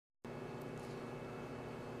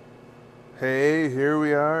Hey, here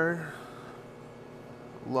we are,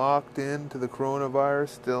 locked into the coronavirus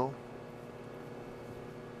still.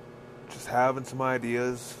 Just having some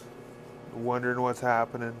ideas, wondering what's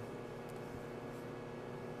happening,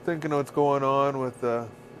 thinking what's going on with the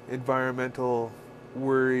environmental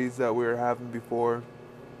worries that we were having before.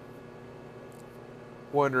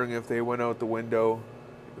 Wondering if they went out the window,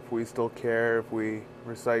 if we still care, if we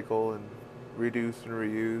recycle and reduce and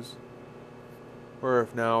reuse, or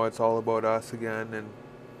if now it's all about us again and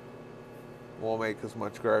we'll make as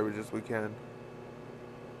much garbage as we can.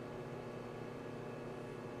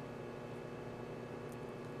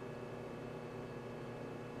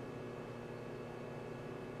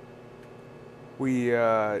 We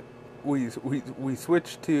uh, we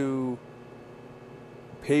switched to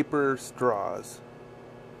paper straws.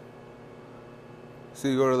 So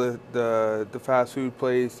you go to the fast food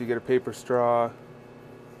place, you get a paper straw.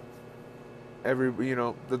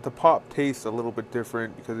 The pop tastes a little bit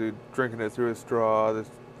different because you're drinking it through a straw.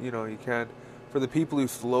 You can't. For the people who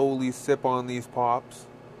slowly sip on these pops,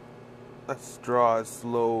 that straw is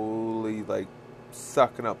slowly like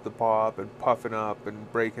sucking up the pop and puffing up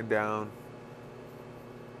and breaking down.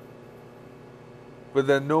 But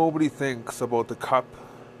then nobody thinks about the cup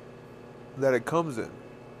that it comes in.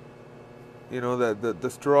 That the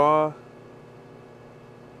straw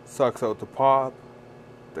sucks out the pop.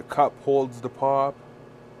 The cup holds the pop.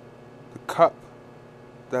 The cup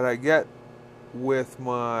that I get with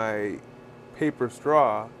my paper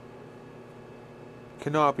straw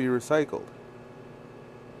cannot be recycled.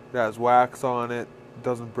 It has wax on it,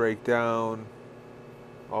 doesn't break down,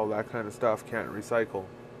 all that kind of stuff can't recycle.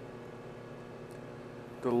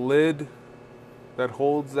 The lid that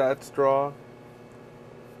holds that straw,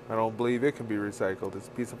 I don't believe it can be recycled. It's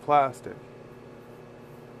a piece of plastic.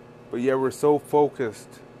 But yet we're so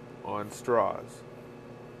focused on straws.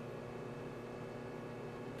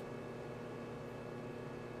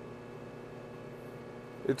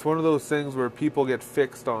 It's one of those things where people get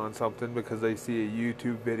fixed on something because they see a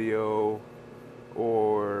YouTube video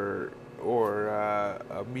or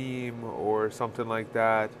a meme or something like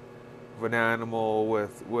that of an animal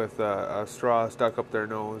with a straw stuck up their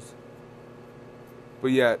nose.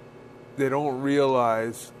 But yet they don't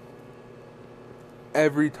realize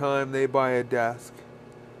every time they buy a desk,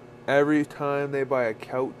 every time they buy a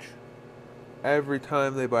couch, every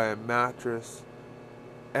time they buy a mattress,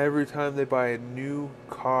 every time they buy a new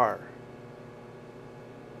car,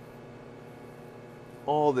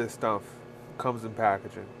 all this stuff comes in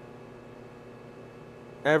packaging.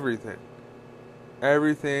 Everything.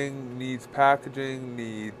 Everything needs packaging,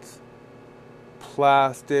 needs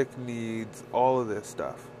plastic, needs all of this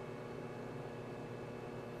stuff.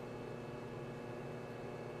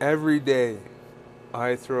 Every day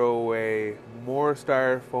I throw away more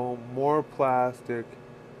styrofoam, more plastic,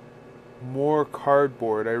 more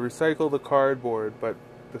cardboard. I recycle the cardboard, but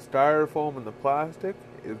the styrofoam and the plastic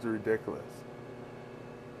is ridiculous.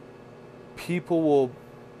 People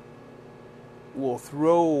will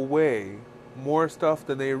throw away more stuff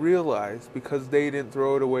than they realize because they didn't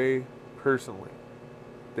throw it away personally.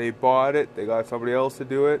 They bought it, they got somebody else to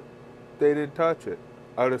do it, they didn't touch it.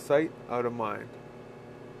 Out of sight, out of mind.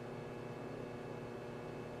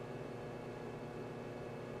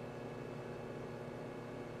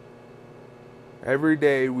 Every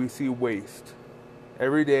day we see waste.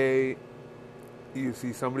 Every day you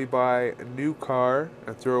see somebody buy a new car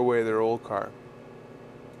and throw away their old car.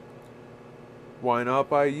 Why not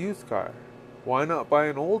buy a used car? Why not buy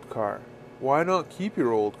an old car? Why not keep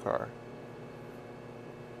your old car?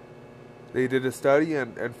 They did a study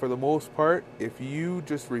and for the most part, if you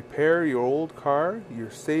just repair your old car, you're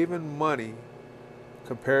saving money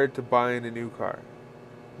compared to buying a new car.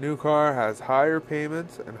 New car has higher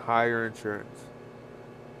payments and higher insurance.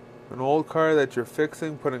 An old car that you're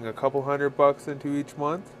fixing, putting a couple $100 into each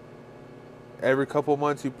month, every couple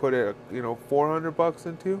months you put $400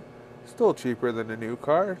 into, still cheaper than a new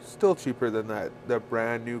car, still cheaper than that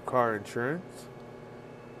brand new car insurance.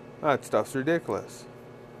 That stuff's ridiculous.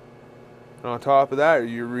 And on top of that,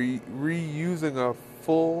 you're reusing a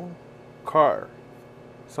full car,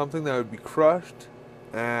 something that would be crushed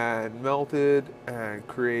and melted and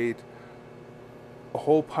create a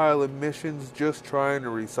whole pile of emissions just trying to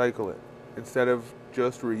recycle it instead of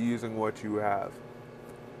just reusing what you have.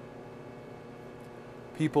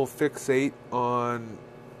 People fixate on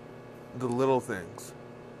the little things.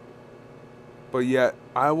 But yet,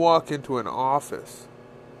 I walk into an office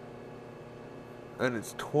and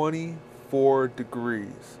it's 24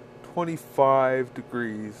 degrees, 25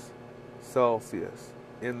 degrees Celsius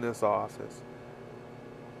in this office.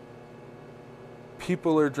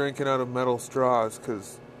 People are drinking out of metal straws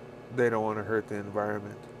because they don't want to hurt the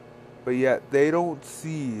environment. But yet they don't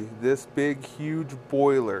see this big, huge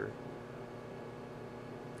boiler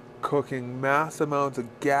cooking mass amounts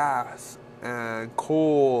of gas and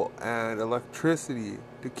coal and electricity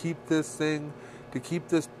to keep this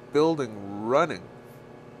building running.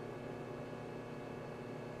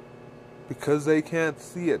 Because they can't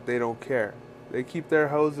see it, they don't care. They keep their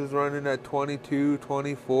houses running at 22,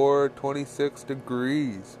 24, 26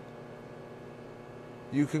 degrees.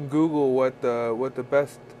 You can Google what the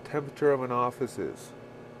best temperature of an office is.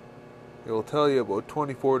 It will tell you about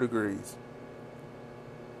 24 degrees.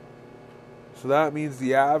 So that means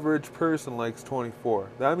the average person likes 24.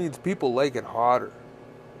 That means people like it hotter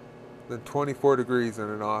than 24 degrees in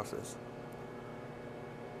an office.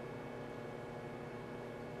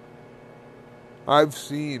 I've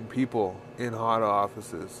seen people in hot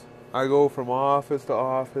offices. I go from office to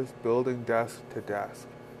office, building desk to desk.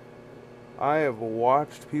 I have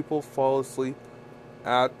watched people fall asleep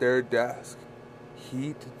at their desk.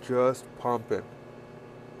 Heat just pumping.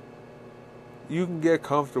 You can get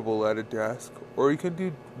comfortable at a desk, or you can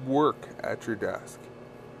do work at your desk.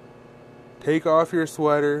 Take off your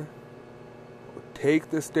sweater, take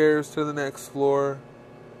the stairs to the next floor,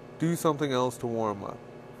 do something else to warm up.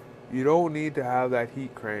 You don't need to have that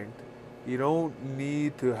heat cranked. You don't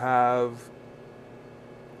need to have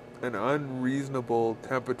an unreasonable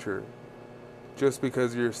temperature just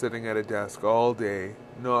because you're sitting at a desk all day,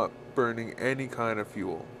 not burning any kind of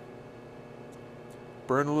fuel.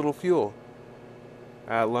 Burn a little fuel.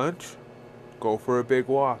 At lunch, go for a big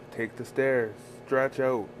walk. Take the stairs. Stretch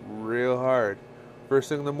out real hard. First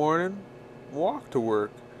thing in the morning, walk to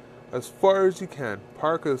work as far as you can.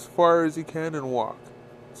 Park as far as you can and walk.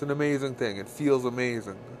 It's an amazing thing. It feels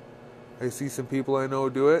amazing. I see some people I know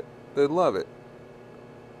do it. They love it.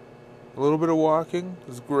 A little bit of walking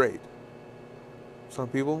is great. Some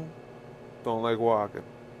people don't like walking,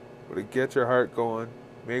 but it gets your heart going,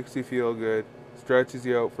 makes you feel good, stretches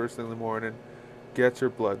you out first thing in the morning, gets your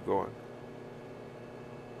blood going.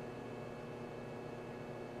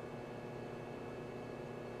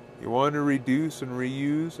 You want to reduce and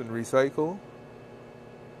reuse and recycle?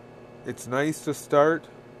 It's nice to start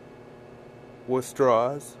with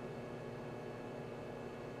straws.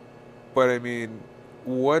 But I mean,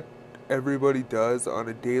 what everybody does on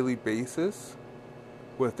a daily basis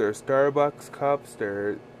with their Starbucks cups,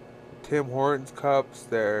 their Tim Hortons cups,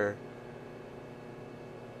 their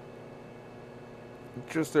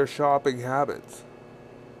shopping habits.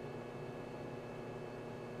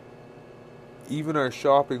 Even our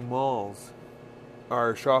shopping malls,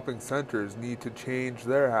 our shopping centers need to change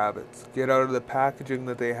their habits. Get out of the packaging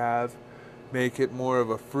that they have. Make it more of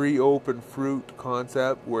a free open fruit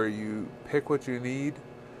concept where you pick what you need.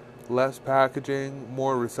 Less packaging,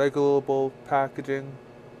 more recyclable packaging.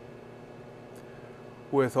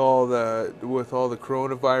 With all the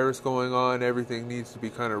coronavirus going on, everything needs to be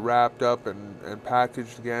kind of wrapped up and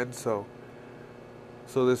packaged again. So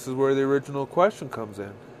this is where the original question comes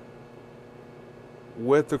in.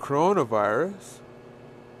 With the coronavirus,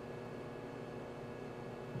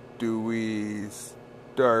 do we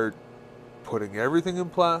start putting everything in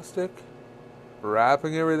plastic,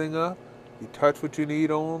 wrapping everything up? You touch what you need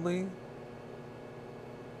only?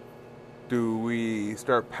 Do we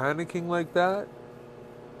start panicking like that?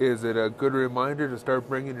 Is it a good reminder to start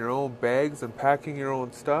bringing your own bags and packing your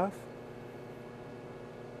own stuff?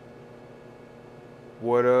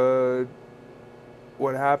 What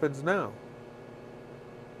happens now?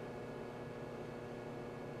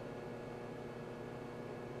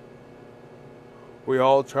 We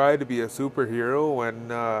all try to be a superhero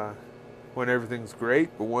when everything's great,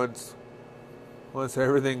 but once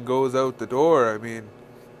everything goes out the door, I mean,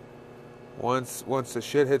 once the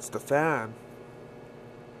shit hits the fan,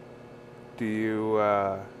 do you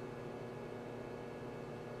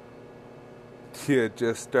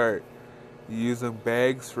just start using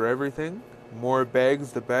bags for everything? More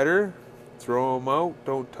bags the better. Throw them out.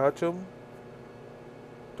 Don't touch them.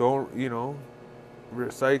 Don't,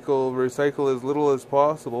 recycle as little as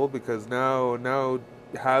possible, because now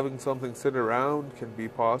having something sit around can be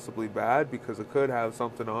possibly bad because it could have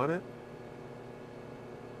something on it.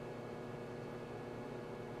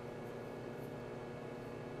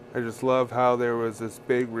 I just love how there was this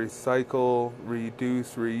big recycle,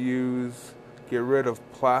 reduce, reuse, get rid of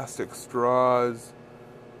plastic straws.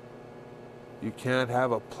 You can't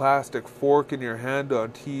have a plastic fork in your hand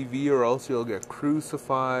on TV or else you'll get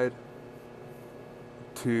crucified.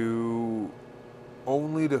 To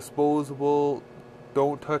only disposable,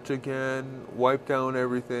 don't touch again, wipe down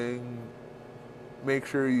everything. make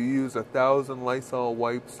sure you use 1,000 Lysol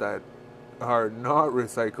wipes that are not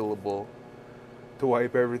recyclable to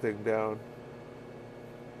wipe everything down.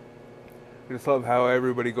 I just love how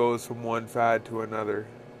everybody goes from one fad to another.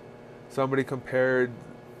 Somebody compared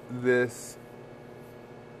this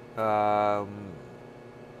what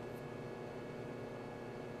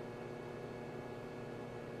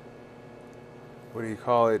do you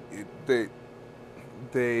call it? They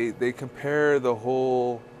compare the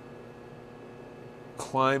whole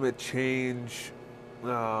climate change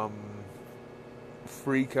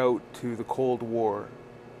freak out to the Cold War.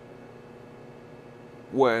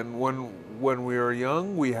 When we were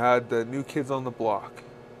young, we had the New Kids on the Block,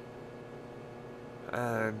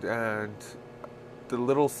 and the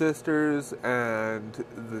little sisters and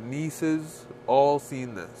the nieces all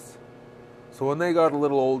seen this. So when they got a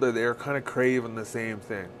little older, they were kind of craving the same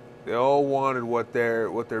thing. They all wanted what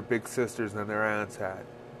their big sisters and their aunts had.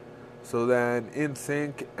 So then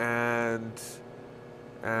NSYNC and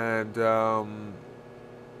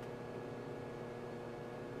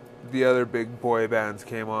the other big boy bands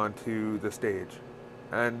came onto the stage,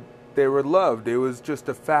 and they were loved. It was just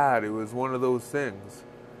a fad. It was one of those things.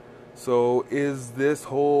 So is this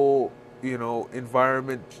whole,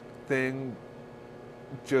 environment thing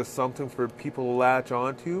just something for people to latch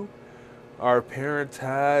onto? Our parents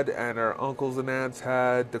had, and our uncles and aunts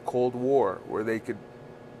had, the Cold War, where they could,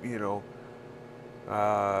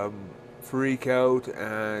 freak out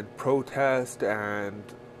and protest and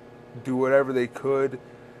do whatever they could.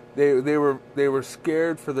 They were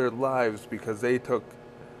scared for their lives because they took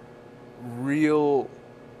real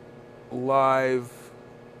live.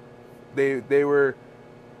 They were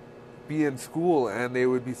be in school, and they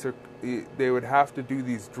would have to do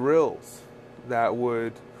these drills that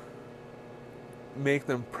would make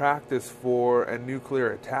them practice for a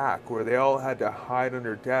nuclear attack, where they all had to hide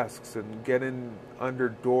under desks and get in under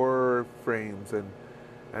door frames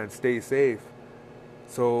and stay safe.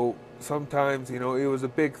 So sometimes, it was a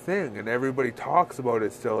big thing, and everybody talks about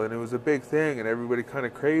it still, and it was a big thing, and everybody kind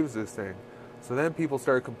of craves this thing. So then people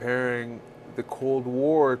start comparing the Cold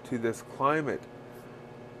War to this climate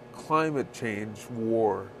change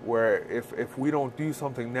war, where if we don't do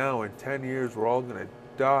something now, in 10 years we're all going to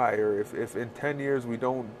die, or if in 10 years we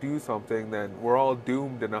don't do something, then we're all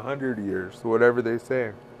doomed in 100 years, whatever they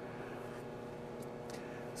say.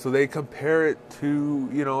 So they compare it to,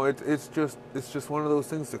 it's just one of those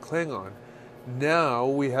things to cling on. Now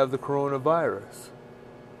we have the coronavirus.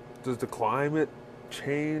 Does the climate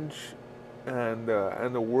change and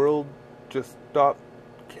the world just stop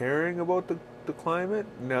caring about the climate?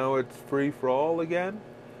 Now it's free for all again?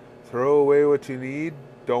 Throw away what you need,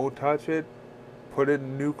 don't touch it, put it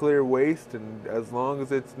in nuclear waste, and as long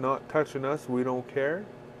as it's not touching us, we don't care?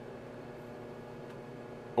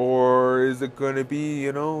 Or is it going to be,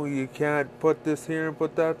 you can't put this here and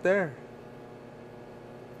put that there?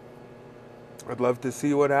 I'd love to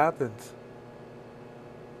see what happens.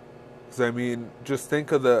 Because, just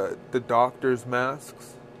think of the doctors'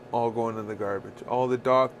 masks all going in the garbage. All the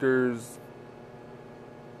doctors'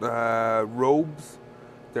 robes,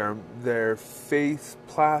 their face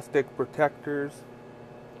plastic protectors.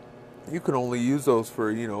 You can only use those for,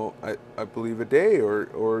 I believe a day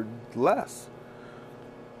or less.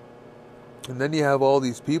 And then you have all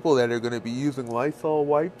these people that are going to be using Lysol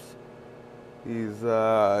wipes, these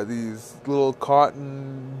little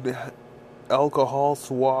cotton alcohol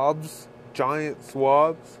swabs, giant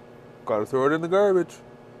swabs. Got to throw it in the garbage.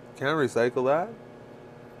 Can't recycle that.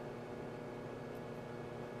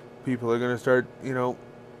 People are going to start,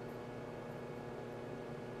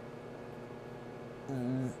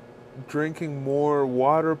 drinking more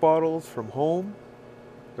water bottles from home.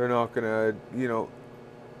 They're not going to,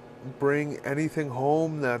 bring anything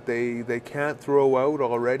home that they can't throw out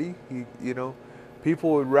already.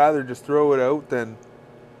 People would rather just throw it out than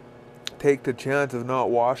take the chance of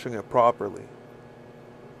not washing it properly.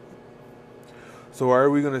 So are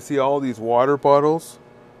we going to see all these water bottles,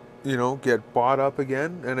 get bought up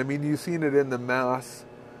again? And you've seen it in the mass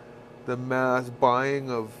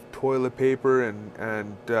buying of toilet paper and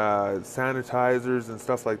sanitizers and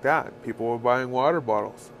stuff like that. People were buying water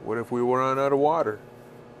bottles. What if we run out of water?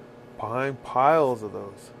 Buying piles of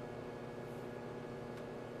those.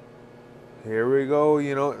 Here we go,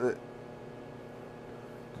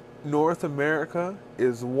 North America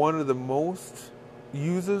is one of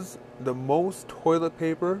uses the most toilet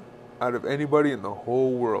paper out of anybody in the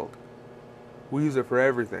whole world. We use it for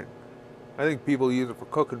everything. I think people use it for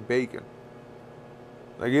cooking bacon.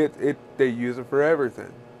 They use it for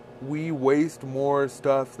everything. We waste more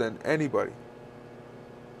stuff than anybody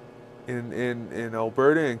In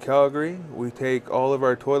Alberta and Calgary, we take all of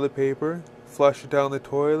our toilet paper, flush it down the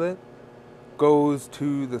toilet, goes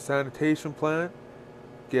to the sanitation plant,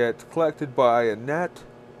 gets collected by a net,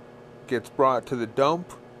 gets brought to the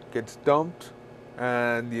dump, gets dumped,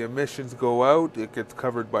 and the emissions go out. It gets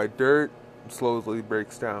covered by dirt, and slowly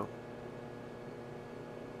breaks down.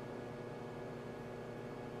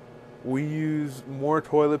 We use more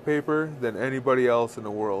toilet paper than anybody else in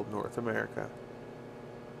the world, North America.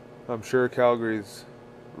 I'm sure Calgary's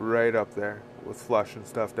right up there with flushing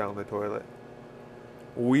stuff down the toilet.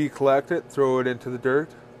 We collect it, throw it into the dirt.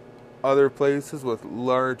 Other places with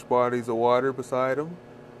large bodies of water beside them,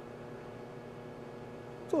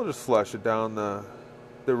 so they'll just flush it down the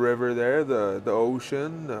river there, the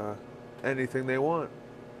ocean, anything they want.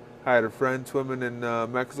 I had a friend swimming in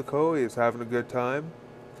Mexico. He was having a good time.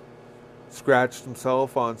 Scratched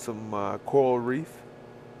himself on some coral reef.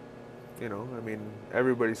 You know, I mean,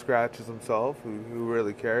 everybody scratches himself. Who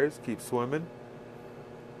really cares? Keeps swimming.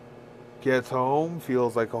 Gets home,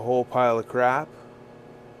 feels like a whole pile of crap.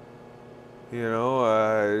 You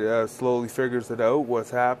know, slowly figures it out,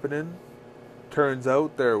 what's happening. Turns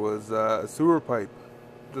out there was a sewer pipe,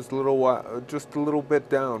 just a little bit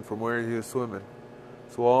down from where he was swimming.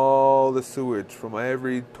 So all the sewage from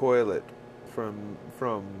every toilet, from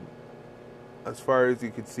as far as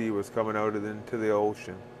you could see, was coming out into the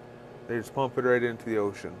ocean. They just pump it right into the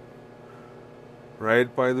ocean,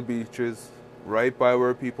 right by the beaches, right by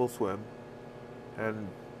where people swim, and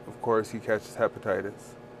of course he catches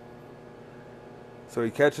hepatitis. So he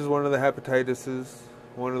catches one of the hepatitises,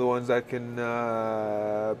 one of the ones that can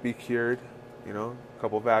be cured, you know, a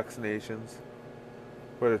couple vaccinations.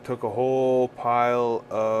 But it took a whole pile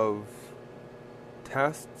of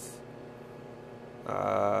tests,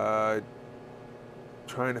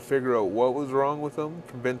 trying to figure out what was wrong with him,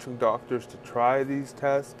 convincing doctors to try these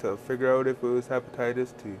tests to figure out if it was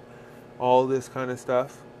hepatitis, to all this kind of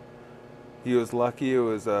stuff. He was lucky it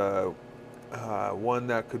was one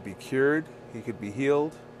that could be cured, he could be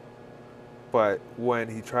healed. But when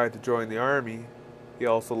he tried to join the army, he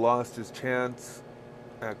also lost his chance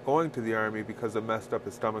at going to the army because it messed up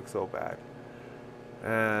his stomach so bad.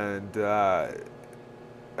 And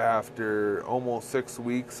after almost 6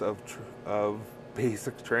 weeks of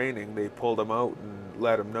basic training, they pulled him out and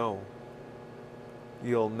let him know,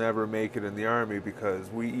 you'll never make it in the army because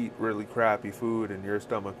we eat really crappy food and your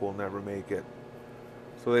stomach will never make it.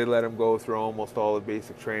 So they let him go through almost all the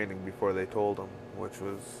basic training before they told him, which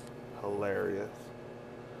was hilarious.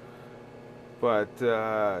 But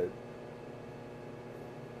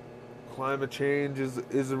climate change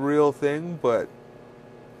is a real thing, but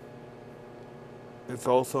it's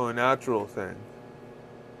also a natural thing.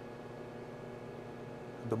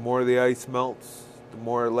 The more the ice melts, the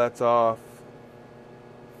more it lets off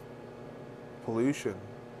pollution.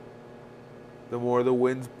 The more the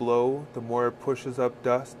winds blow, the more it pushes up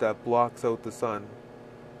dust that blocks out the sun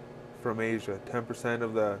from Asia. 10%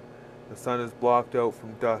 of the sun is blocked out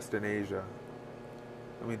from dust in Asia.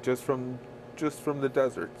 I mean, just from the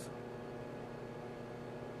deserts.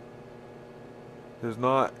 It's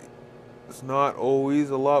not always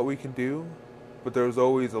a lot we can do, but there's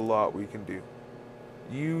always a lot we can do.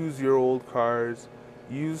 Use your old cars,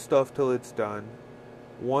 use stuff till it's done.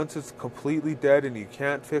 Once it's completely dead and you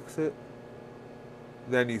can't fix it,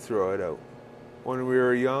 then you throw it out. When we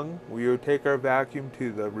were young, we would take our vacuum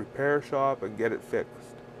to the repair shop and get it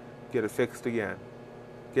fixed. Get it fixed again.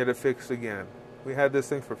 Get it fixed again. We had this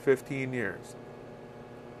thing for 15 years.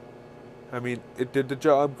 I mean, it did the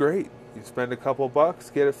job great. You spend a couple bucks,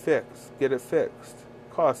 get it fixed. Get it fixed.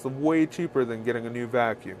 Costs way cheaper than getting a new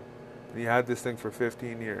vacuum. And you had this thing for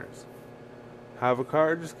 15 years. Have a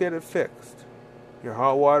car, just get it fixed. Your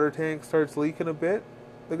hot water tank starts leaking a bit,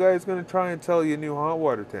 the guy's going to try and sell you a new hot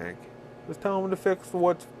water tank. Just tell him to fix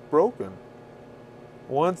what's broken.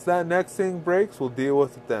 Once that next thing breaks, we'll deal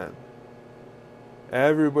with it then.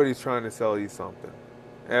 Everybody's trying to sell you something.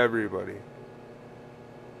 Everybody.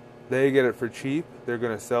 They get it for cheap, they're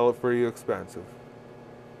going to sell it for you expensive.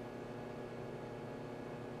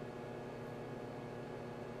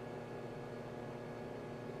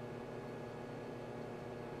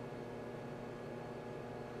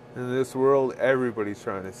 In this world, everybody's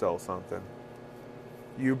trying to sell something.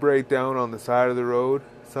 You break down on the side of the road,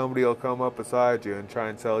 somebody will come up beside you and try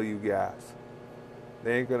and sell you gas.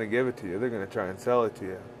 They ain't going to give it to you, they're going to try and sell it to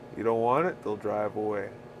you. You don't want it, they'll drive away.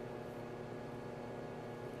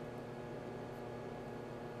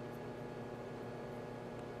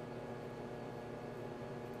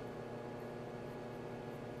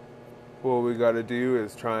 What we got to do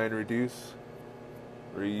is try and reduce,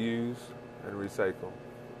 reuse, and recycle.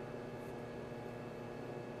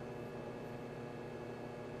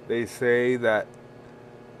 They say that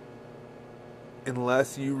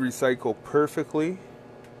unless you recycle perfectly,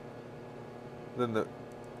 then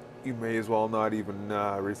you may as well not even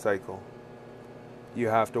recycle. You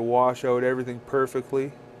have to wash out everything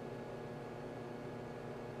perfectly,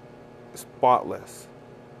 spotless.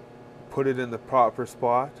 Put it in the proper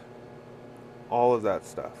spot, all of that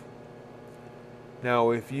stuff.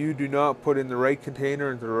 Now, if you do not put in the right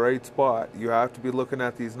container into the right spot, you have to be looking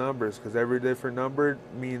at these numbers, because every different number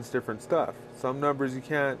means different stuff. Some numbers you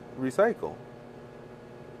can't recycle.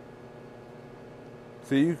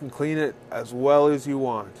 So you can clean it as well as you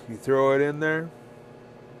want. You throw it in there,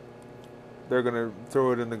 they're going to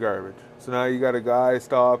throw it in the garbage. So now you got a guy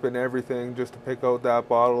stopping everything just to pick out that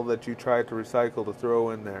bottle that you tried to recycle to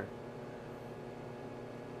throw in there.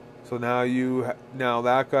 So now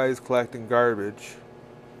that guy is collecting garbage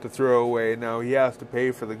to throw away. Now he has to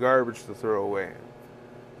pay for the garbage to throw away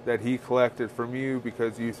that he collected from you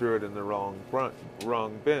because you threw it in the wrong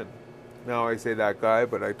bin. Now I say that guy,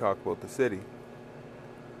 but I talk about the city.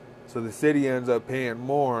 So the city ends up paying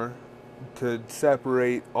more to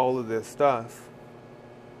separate all of this stuff.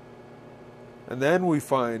 And then we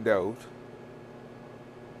find out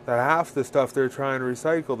that half the stuff they're trying to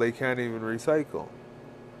recycle, they can't even recycle.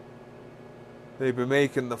 They've been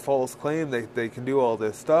making the false claim they can do all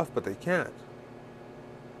this stuff, but they can't.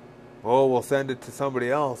 Oh, we'll send it to somebody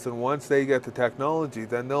else, and once they get the technology,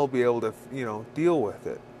 then they'll be able to, deal with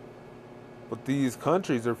it. But these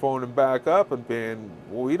countries are phoning back up and being,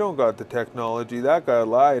 well, we don't got the technology. That guy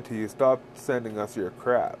lied to you. Stop sending us your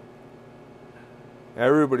crap.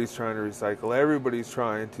 Everybody's trying to recycle. Everybody's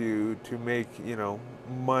trying to make,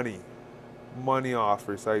 money off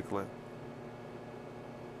recycling.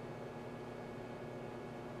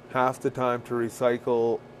 Half the time to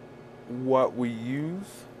recycle what we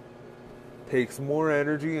use takes more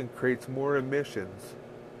energy and creates more emissions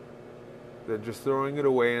than just throwing it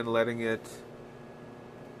away and letting it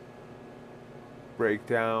break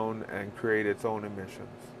down and create its own emissions.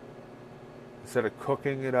 Instead of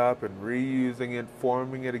cooking it up and reusing it,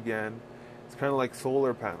 forming it again, it's kind of like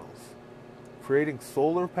solar panels. Creating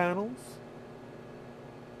solar panels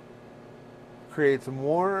creates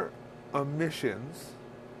more emissions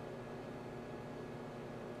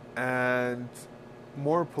and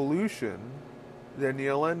more pollution than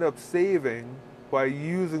you'll end up saving by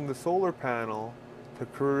using the solar panel to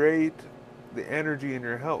create the energy in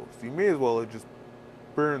your house. You may as well have just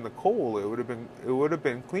burned the coal. It would have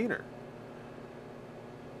been cleaner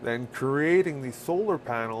than creating these solar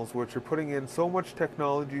panels, which are putting in so much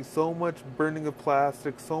technology, so much burning of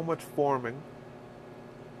plastic, so much forming.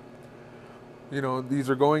 These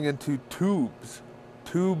are going into tubes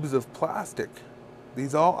of plastic.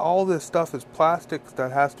 All this stuff is plastic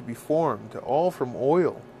that has to be formed, all from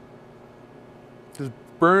oil. Just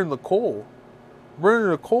burn the coal. Burn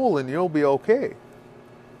the coal and you'll be okay.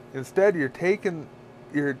 Instead, you're taking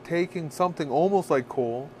something almost like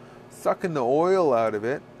coal, sucking the oil out of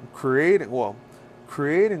it, creating oil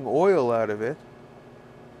out of it,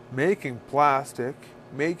 making plastic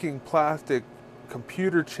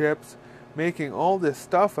computer chips, making all this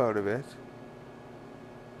stuff out of it,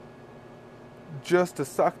 just to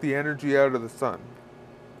suck the energy out of the sun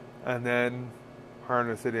and then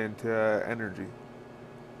harness it into energy.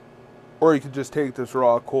 Or you could just take this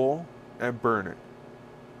raw coal and burn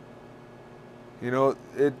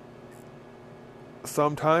it.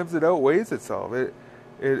 Sometimes it outweighs itself.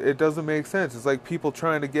 It doesn't make sense. It's like people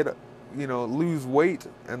trying to lose weight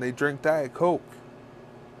and they drink Diet Coke.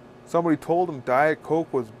 Somebody told them Diet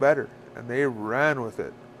Coke was better and they ran with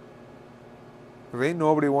it. Because ain't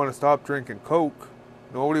nobody want to stop drinking Coke.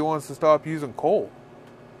 Nobody wants to stop using coal.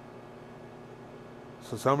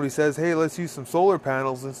 So somebody says, hey, let's use some solar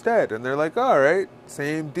panels instead. And they're like, all right,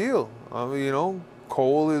 same deal.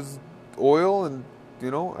 Coal is oil and,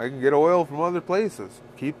 I can get oil from other places.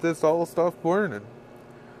 Keep this all stuff burning.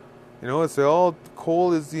 Coal is, the old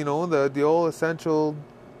essential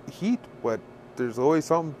heat. But there's always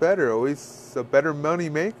something better. Always a better money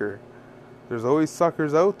maker. There's always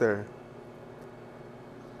suckers out there.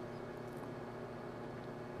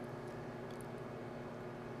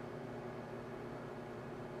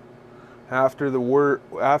 After the wars,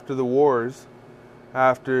 after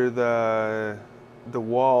the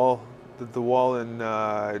wall in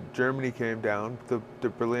Germany came down, the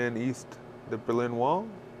Berlin Wall,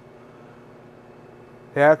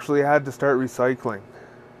 they actually had to start recycling.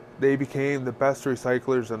 They became the best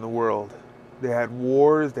recyclers in the world. They had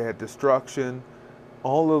wars, they had destruction.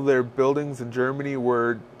 All of their buildings in Germany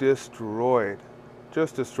were destroyed.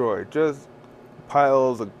 Just destroyed. Just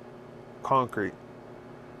piles of concrete.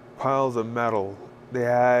 Piles of metal, They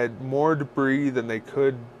had more debris than they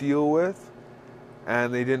could deal with,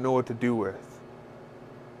 and they didn't know what to do with.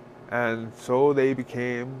 And so they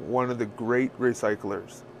became one of the great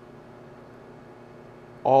recyclers.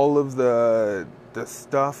 All of the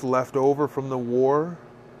stuff left over from the war,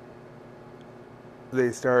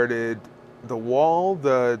 they started the wall,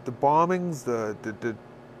 the bombings, the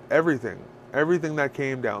everything that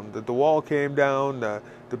came down. The wall came down, the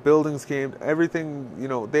buildings came, everything,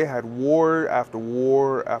 they had war after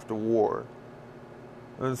war after war.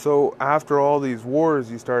 And so after all these wars,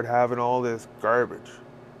 you start having all this garbage.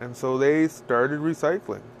 And so they started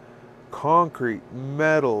recycling. Concrete,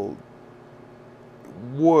 metal,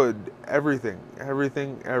 wood, everything. I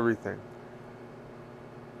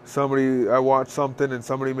watched something and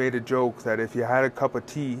somebody made a joke that if you had a cup of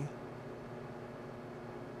tea,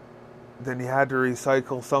 then you had to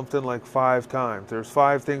recycle something like 5 times. There's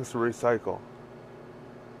 5 things to recycle.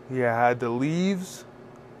 You had the leaves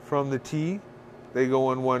from the tea, they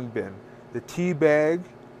go in one bin. The tea bag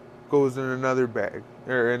goes in another bag,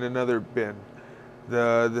 or in another bin.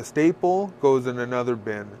 The staple goes in another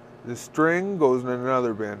bin. The string goes in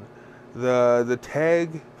another bin. The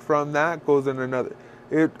tag from that goes in another.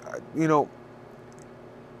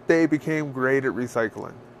 They became great at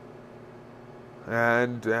recycling.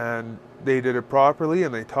 And they did it properly,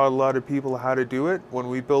 and they taught a lot of people how to do it. When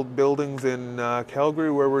we built buildings in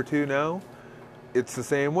Calgary, where we're to now, it's the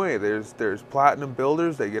same way. There's platinum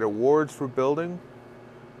builders. They get awards for building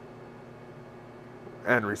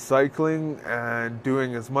and recycling and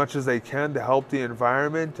doing as much as they can to help the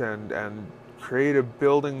environment and create a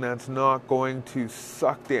building that's not going to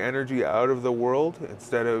suck the energy out of the world,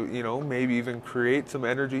 instead of, maybe even create some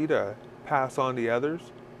energy to pass on to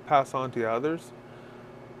others.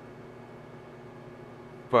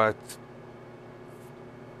 But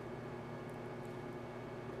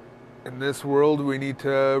in this world, we need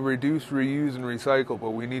to reduce, reuse, and recycle, but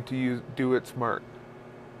we need to do it smart.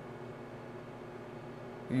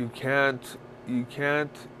 You can't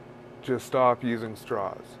just stop using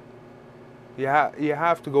straws. You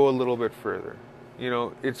have to go a little bit further.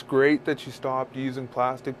 It's great that you stopped using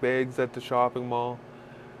plastic bags at the shopping mall,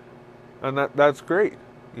 and that's great.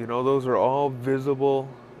 Those are all visible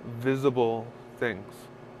things.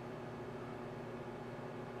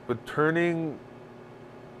 But turning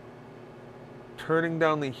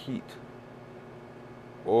down the heat,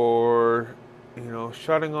 or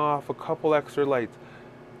shutting off a couple extra lights.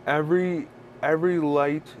 Every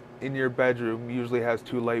light in your bedroom usually has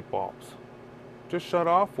 2 light bulbs. Just shut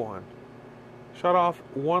off one. Shut off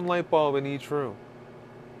 1 light bulb in each room.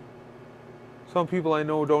 Some people I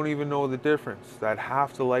know don't even know the difference, that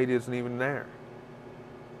half the light isn't even there.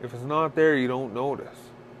 If it's not there, you don't notice.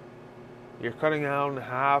 You're cutting out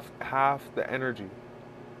half the energy.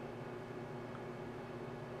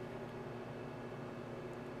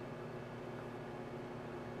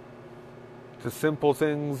 The simple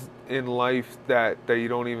things in life that you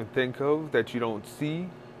don't even think of, that you don't see,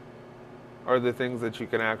 are the things that you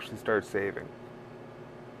can actually start saving.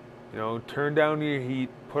 Turn down your heat,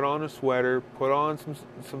 put on a sweater, put on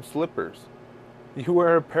some slippers. You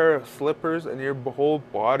wear a pair of slippers and your whole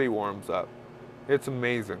body warms up. It's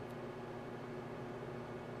amazing.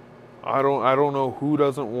 I don't know who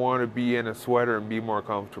doesn't want to be in a sweater and be more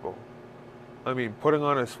comfortable. I mean, putting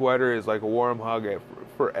on a sweater is like a warm hug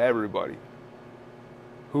for everybody.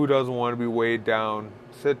 Who doesn't want to be weighed down,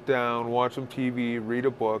 sit down, watch some TV, read a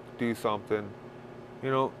book, do something,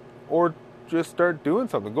 or just start doing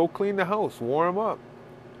something. Go clean the house, warm up.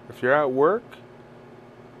 If you're at work,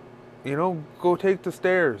 go take the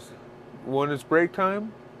stairs. When it's break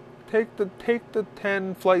time, take the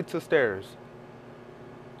 10 flights of stairs.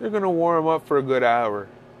 You're going to warm up for a good hour,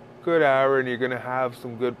 and you're going to have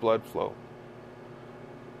some good blood flow.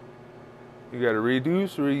 You got to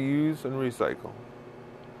reduce, reuse, and recycle.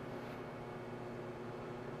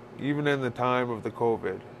 Even in the time of the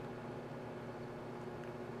COVID.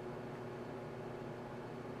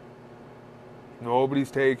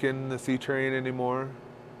 Nobody's taking the C train anymore.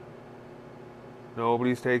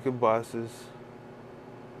 Nobody's taking buses.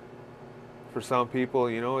 For some people,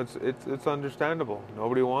 it's understandable.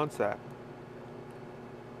 Nobody wants that.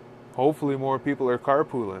 Hopefully more people are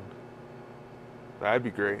carpooling. That'd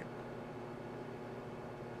be great.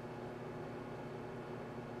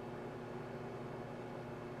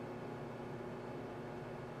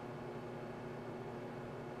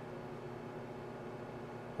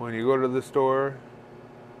 When you go to the store,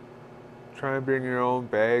 try and bring your own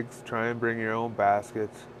bags, try and bring your own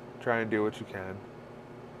baskets, try and do what you can.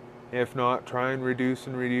 If not, try and reduce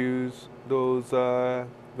and reuse those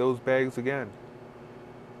bags again.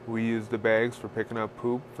 We use the bags for picking up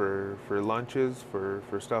poop, for lunches, for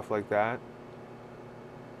stuff like that.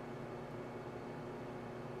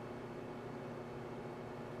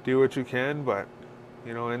 Do what you can, but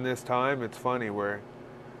in this time, it's funny where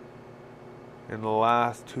in the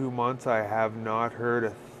last 2 months, I have not heard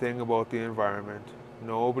a thing about the environment.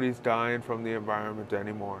 Nobody's dying from the environment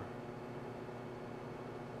anymore.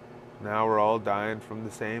 Now we're all dying from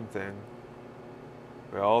the same thing.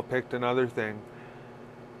 We all picked another thing.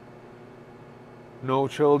 No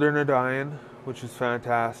children are dying, which is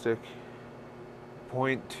fantastic.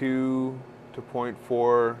 0.2 to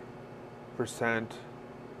 0.4%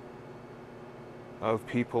 of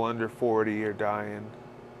people under 40 are dying.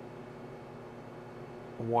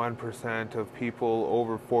 1% of people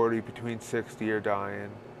over 40 between 60 are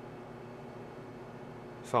dying.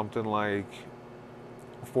 Something like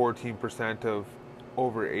 14% of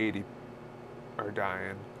over 80 are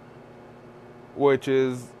dying. Which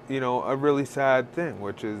is, a really sad thing,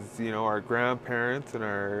 which is, our grandparents and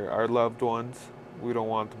our loved ones, we don't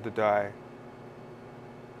want them to die.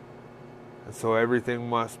 And so everything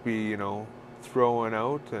must be, thrown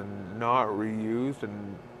out and not reused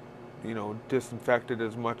and, disinfected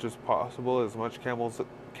as much as possible, as much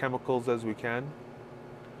chemicals as we can.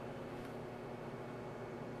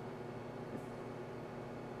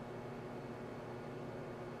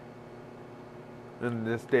 In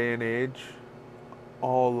this day and age,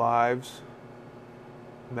 all lives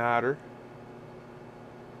matter.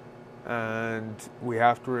 And we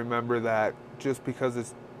have to remember that just because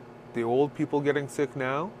it's the old people getting sick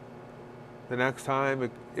now, the next time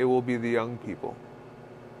it will be the young people.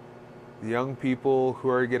 The young people who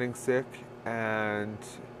are getting sick, and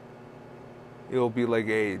it'll be like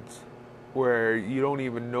AIDS, where you don't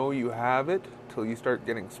even know you have it till you start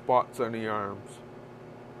getting spots on your arms.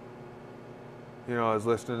 I was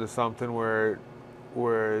listening to something where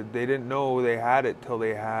they didn't know they had it till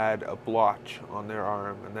they had a blotch on their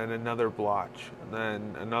arm, and then another blotch, and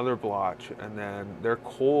then another blotch, and then their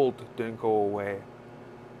cold didn't go away.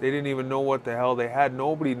 They didn't even know what the hell they had.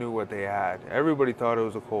 Nobody knew what they had. Everybody thought it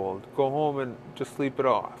was a cold. Go home and just sleep it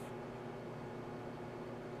off.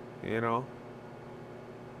 I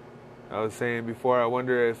was saying before, I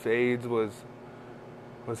wonder if AIDS was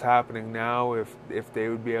happening now, if they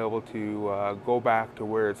would be able to go back to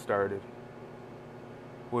where it started.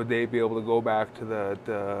 Would they be able to go back to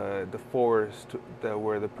the forest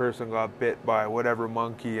where the person got bit by whatever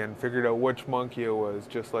monkey and figured out which monkey it was,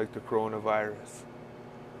 just like the coronavirus?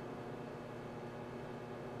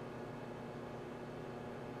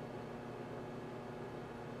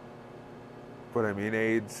 But I mean,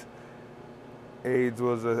 AIDS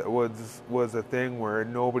was a thing where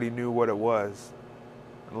nobody knew what it was.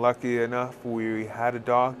 And lucky enough, we had a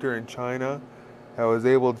doctor in China that was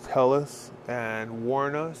able to tell us and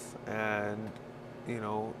warn us and,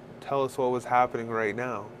 tell us what was happening right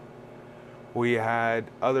now. We had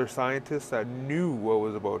other scientists that knew what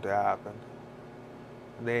was about to happen.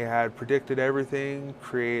 They had predicted everything,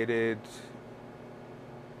 created,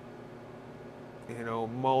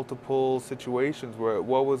 multiple situations where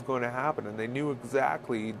what was going to happen, and they knew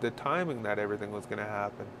exactly the timing that everything was going to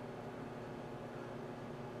happen.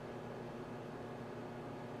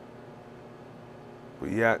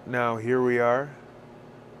 But yet now here we are.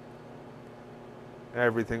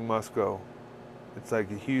 Everything must go. It's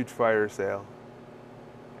like a huge fire sale.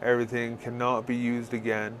 Everything cannot be used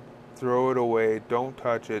again. Throw it away. Don't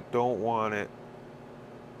touch it. Don't want it.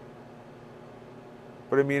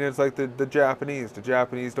 But I mean, it's like the Japanese. The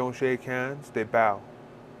Japanese don't shake hands. They bow.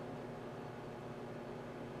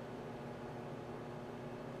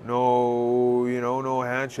 No, no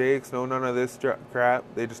handshakes. No none of this crap.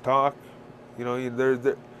 They just talk.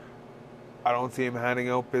 They're I don't see them handing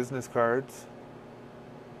out business cards.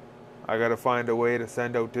 I gotta find a way to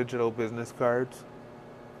send out digital business cards.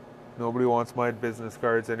 Nobody wants my business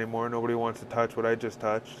cards anymore. Nobody wants to touch what I just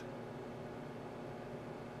touched.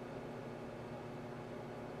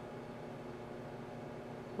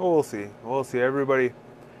 Well, we'll see. We'll see. Everybody's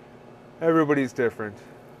different.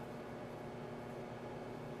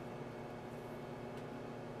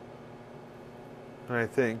 And I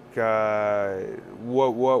think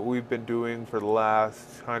what we've been doing for the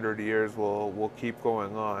last 100 years will keep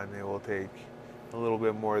going on. It will take a little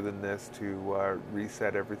bit more than this to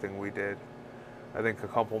reset everything we did. I think a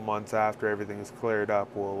couple months after everything is cleared up,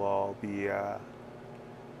 we'll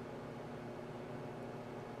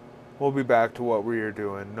be back to what we were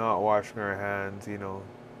doing, not washing our hands,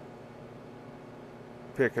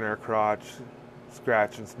 picking our crotch,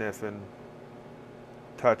 scratching, sniffing,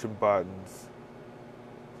 touching buttons,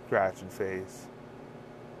 scratching face,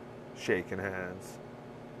 shaking hands.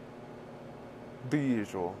 The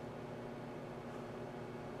usual.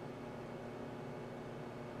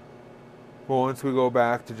 But once we go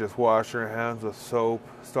back to just wash our hands with soap,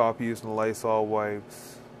 stop using Lysol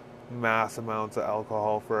wipes, mass amounts of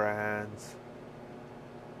alcohol for our hands,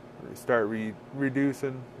 we start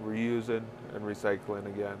reducing, reusing, and recycling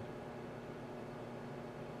again.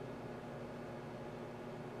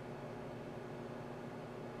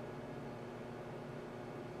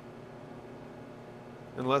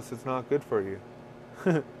 Unless it's not good for you.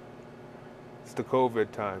 It's the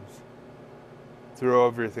COVID times. Throw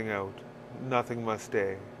everything out. Nothing must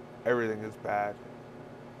stay. Everything is bad.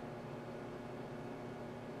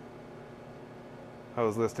 I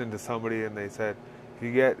was listening to somebody and they said,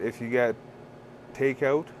 if you get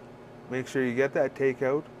takeout, make sure you get that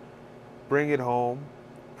takeout, bring it home,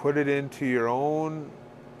 put it into your own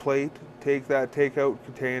plate, take that takeout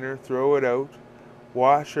container, throw it out,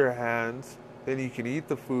 wash your hands, then you can eat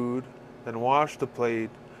the food, then wash the plate,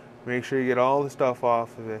 make sure you get all the stuff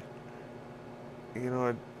off of it. You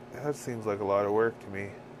know, that seems like a lot of work to me.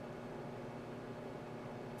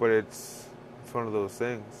 But it's one of those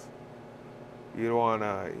things. You don't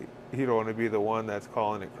wanna be the one that's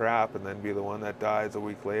calling it crap and then be the one that dies a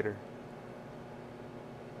week later.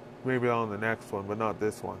 Maybe on the next one, but not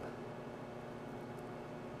this one.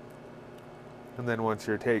 And then once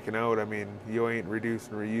you're taken out, I mean, you ain't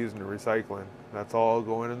reducing, reusing, and recycling. That's all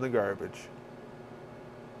going in the garbage.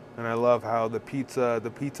 And I love how the pizza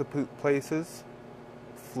places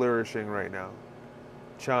flourishing right now.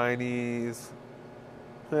 Chinese.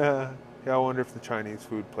 Yeah, I wonder if the Chinese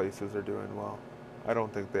food places are doing well. I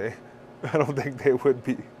don't think they would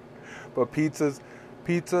be. But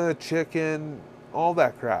pizza, chicken, all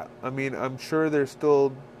that crap. I mean, I'm sure they're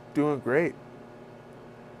still doing great.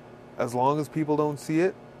 As long as people don't see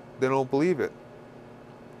it, they don't believe it.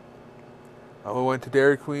 I went to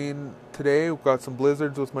Dairy Queen today, got some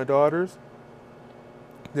blizzards with my daughters.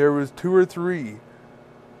 There was 2 or 3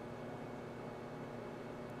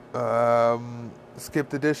 skip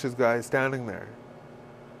the dishes guys standing there.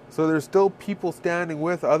 So there's still people standing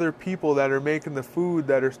with other people that are making the food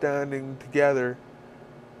that are standing together.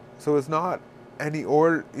 So it's not any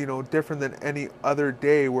different than any other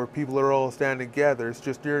day where people are all standing together. It's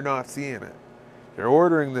just you're not seeing it. You're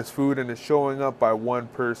ordering this food and it's showing up by one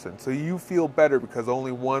person. So you feel better because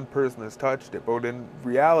only one person has touched it. But in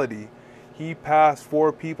reality, he passed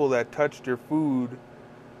 4 people that touched your food.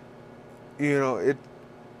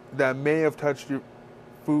 That may have touched your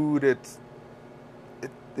food.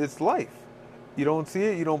 It's life. You don't see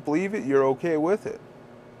it, you don't believe it, you're okay with it.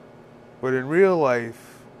 But in real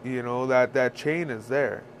life, that chain is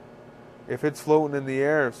there. If it's floating in the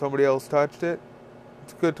air, if somebody else touched it,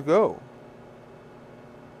 it's good to go.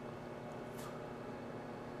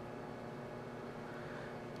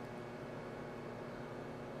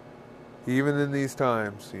 Even in these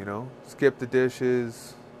times, skip the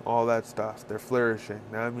dishes, all that stuff. They're flourishing.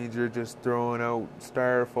 That means you're just throwing out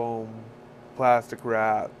styrofoam, plastic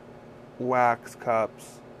wrap, wax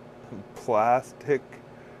cups, plastic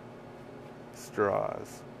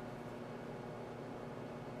straws.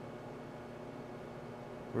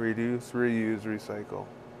 Reduce, reuse, recycle.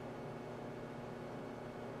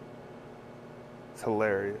 It's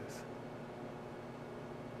hilarious.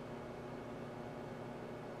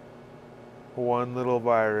 One little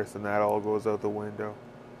virus and that all goes out the window.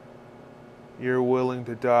 You're willing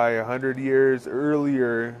to die 100 years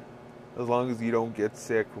earlier as long as you don't get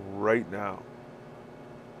sick right now.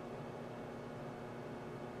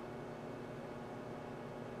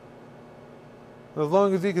 As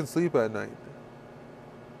long as you can sleep at night.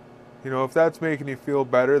 If that's making you feel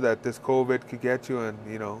better that this COVID could get you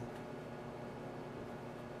and,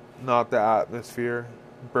 not the atmosphere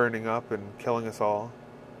burning up and killing us all.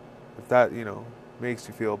 If that, makes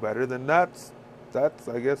you feel better, then that's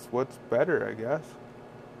I guess what's better, I guess.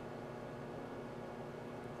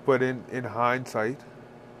 But in hindsight,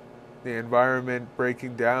 the environment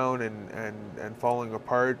breaking down and falling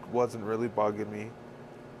apart wasn't really bugging me.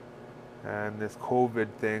 And this COVID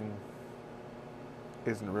thing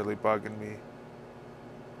isn't really bugging me.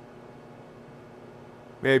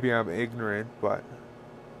 Maybe I'm ignorant, but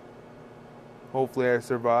hopefully I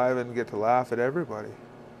survive and get to laugh at everybody.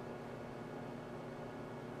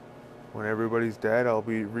 When everybody's dead, I'll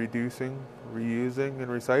be reducing, reusing, and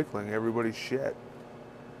recycling everybody's shit.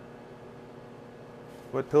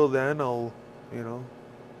 But till then, I'll,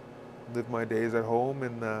 live my days at home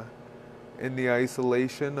in the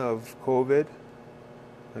isolation of COVID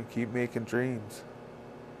and keep making dreams.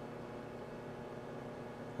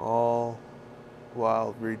 All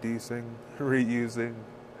while reducing, reusing,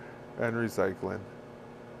 and recycling.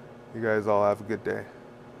 You guys all have a good day.